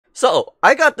So,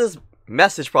 I got this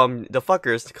message from the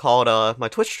fuckers called my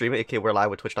Twitch stream, aka we're live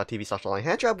with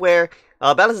twitch.tv/onlinehandtrap, where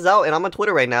balances out, and I'm on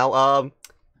Twitter right now.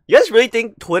 You guys really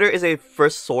think Twitter is a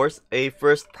first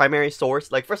primary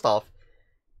source? Like, first off,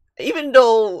 even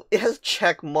though it has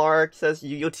check mark, says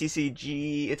Yu-Gi-Oh!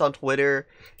 TCG, it's on Twitter,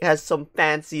 it has some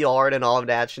fancy art and all of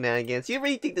that shenanigans, do you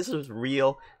really think this is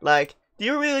real? Like, do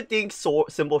you really think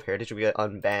Symbol of Heritage will get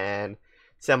unbanned?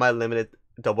 Semi-limited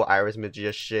Double Iris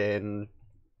Magician,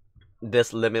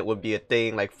 this limit would be a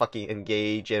thing, like fucking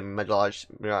Engage and Mirage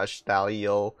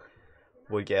Stalio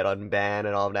would get unbanned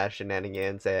and all of that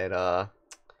shenanigans, and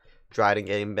Dryden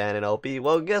getting banned in LP.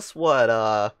 Well, guess what?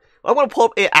 I'm gonna pull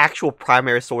up an actual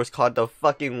primary source called the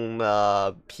fucking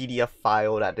PDF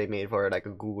file that they made for like a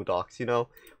Google Docs, you know?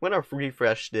 I'm gonna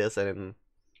refresh this and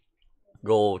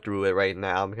go through it right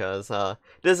now because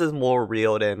this is more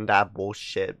real than that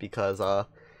bullshit, because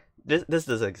this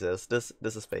doesn't exist. This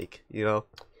is fake, you know?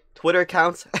 Twitter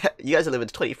accounts, you guys live in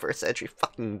the 21st century,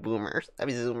 fucking boomers. I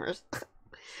mean zoomers.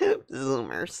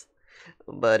 Zoomers.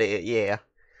 But yeah.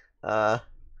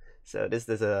 So this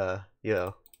is you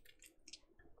know,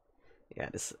 yeah,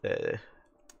 this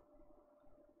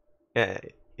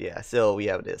yeah, so we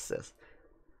have this. So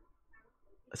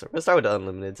we're gonna start with the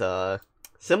unlimited.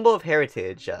 Symbol of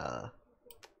Heritage,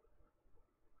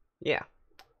 yeah.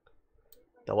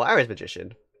 Double Iris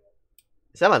Magician.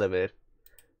 Semi-limited.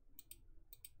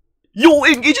 Yo,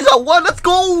 Engage is at 1, let's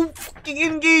go! Fucking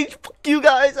Engage, fuck you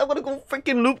guys! I'm gonna go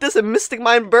freaking loop this and Mystic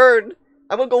Mind Burn!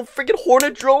 I'm gonna go freaking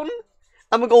Hornet Drone!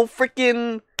 I'm gonna go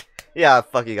freaking... Yeah,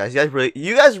 fuck you guys.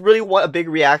 You guys really want a big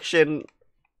reaction?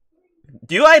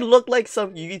 Do I look like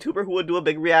some YouTuber who would do a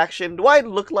big reaction? Do I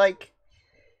look like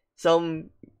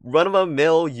some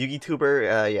run-of-the-mill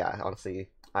YouTuber? Yeah, honestly,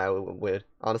 I would.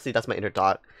 Honestly, that's my inner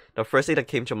thought. The first thing that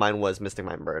came to mind was Mystic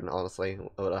Mind Burn, honestly.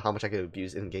 How much I could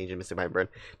abuse Engage in Mystic Mind Burn.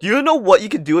 Do you know what you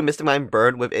could do in Mystic Mind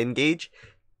Burn with Engage?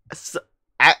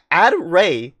 Add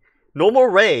Ray, normal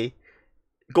Ray,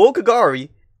 Gold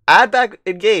Kagari, add back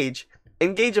Engage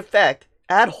effect,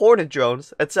 add Hornet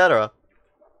Drones, etc.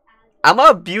 I'm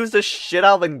gonna abuse the shit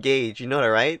out of Engage, you know that,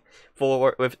 right?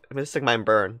 With Mystic Mind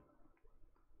Burn.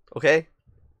 Okay?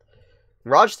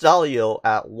 Raj Dalio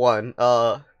at 1,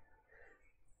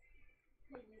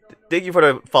 thank you for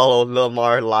the follow,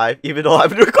 Lamar Live, even though I'm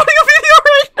recording a video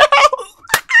right now!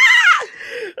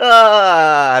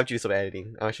 I have to do some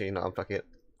editing. Actually, no, fuck it.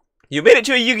 You made it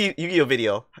to a Yu-Gi-Oh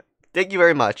video. Thank you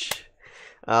very much.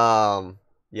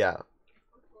 Yeah.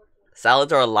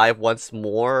 Salads are alive once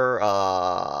more.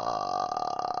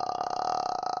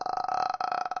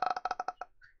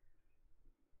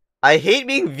 I hate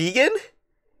being vegan,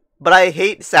 but I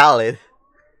hate salad.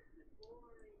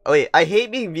 Oh wait, I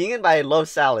hate being vegan, but I love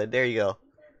salad. There you go.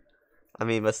 I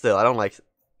mean, but still, I don't like...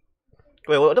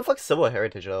 Wait, what the fuck's Symbol of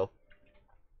Heritage, though?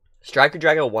 Striker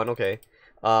Dragon 1, okay.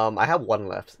 I have 1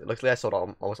 left. It looks like I sold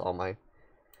almost all mine.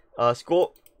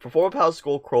 Skull... Performer Pal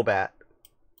Skull Crobat.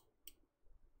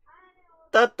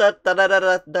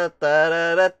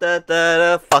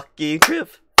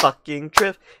 Fucking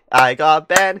Triff. I got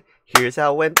banned. Here's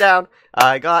how it went down.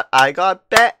 I got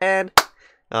banned.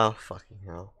 Oh, fucking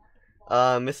hell.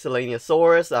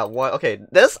 Miscellaneousaurus at 1. Okay,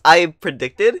 this I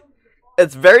predicted.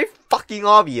 It's very fucking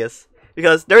obvious,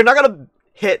 because they're not gonna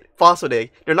hit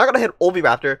Phosphodig. They're not gonna hit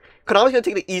Oviraptor. Konami's gonna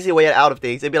take the easy way out of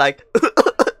things. They'd be like,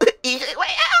 easy way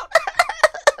out.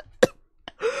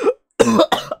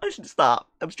 I should stop.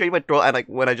 I'm straining my throat, and like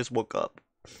when I just woke up.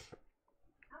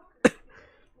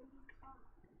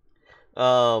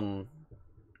 And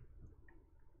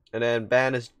then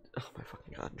ban is... Oh my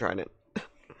fucking god, Trident.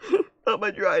 Oh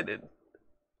my Trident.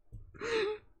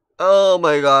 Oh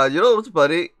my god, you know what's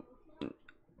funny?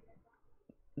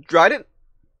 Trident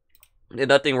did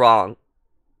nothing wrong.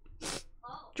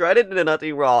 Trident did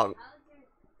nothing wrong.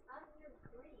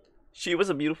 She was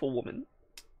a beautiful woman.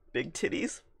 Big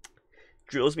titties.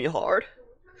 Drills me hard.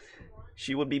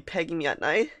 She would be pegging me at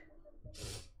night.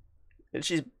 And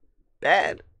she's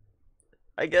bad.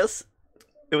 I guess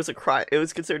it was a crime. It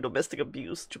was considered domestic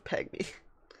abuse to peg me.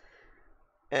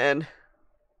 And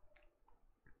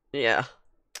yeah,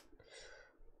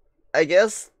 I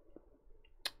guess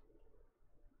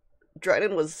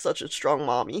Dryden was such a strong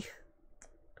mommy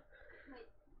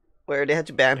where they had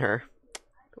to ban her.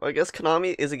 Well, I guess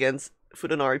Konami is against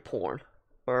Futanari porn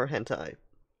or hentai.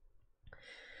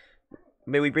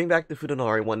 May we bring back the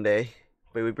Futanari one day.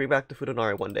 May we bring back the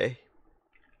Futanari one day.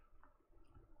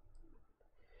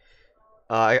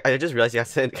 I just realized you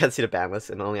guys can't see the ban list,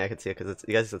 and only I can see it because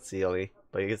you guys can see only,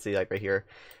 but you can see like right here.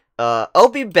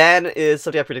 LB ban is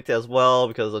something I predicted as well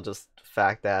because of just the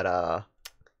fact that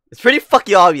it's pretty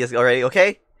fucking obvious already.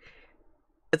 Okay,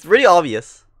 It's really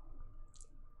obvious.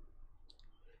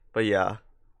 But yeah.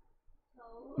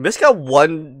 Miscount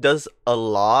 1 does a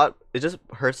lot. It just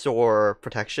hurts your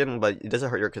protection, but it doesn't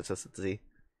hurt your consistency.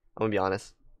 I'm gonna be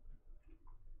honest.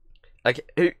 Like,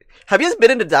 have you guys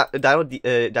been in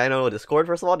the Dino Discord?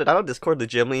 First of all, the Dino Discord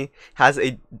legitimately has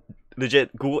a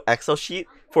legit Google Excel sheet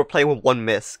for playing with one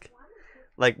misc.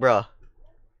 Like, bruh.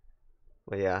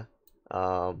 But yeah.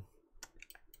 Am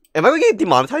I gonna get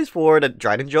demonetized for the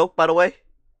Dryden joke, by the way?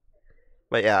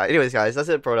 But yeah, anyways, guys, that's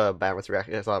it for the ban list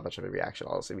reaction. It's not much of a reaction,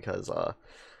 honestly, because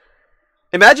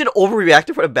imagine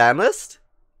overreacting for the ban list.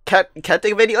 Can't think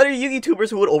of any other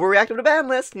YouTubers who would overreact to the ban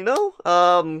list, you know?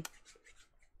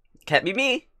 Can't be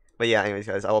me. But yeah, anyways,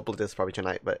 guys, I'll upload this probably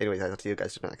tonight. But anyways, guys, I'll see you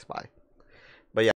guys next. Bye.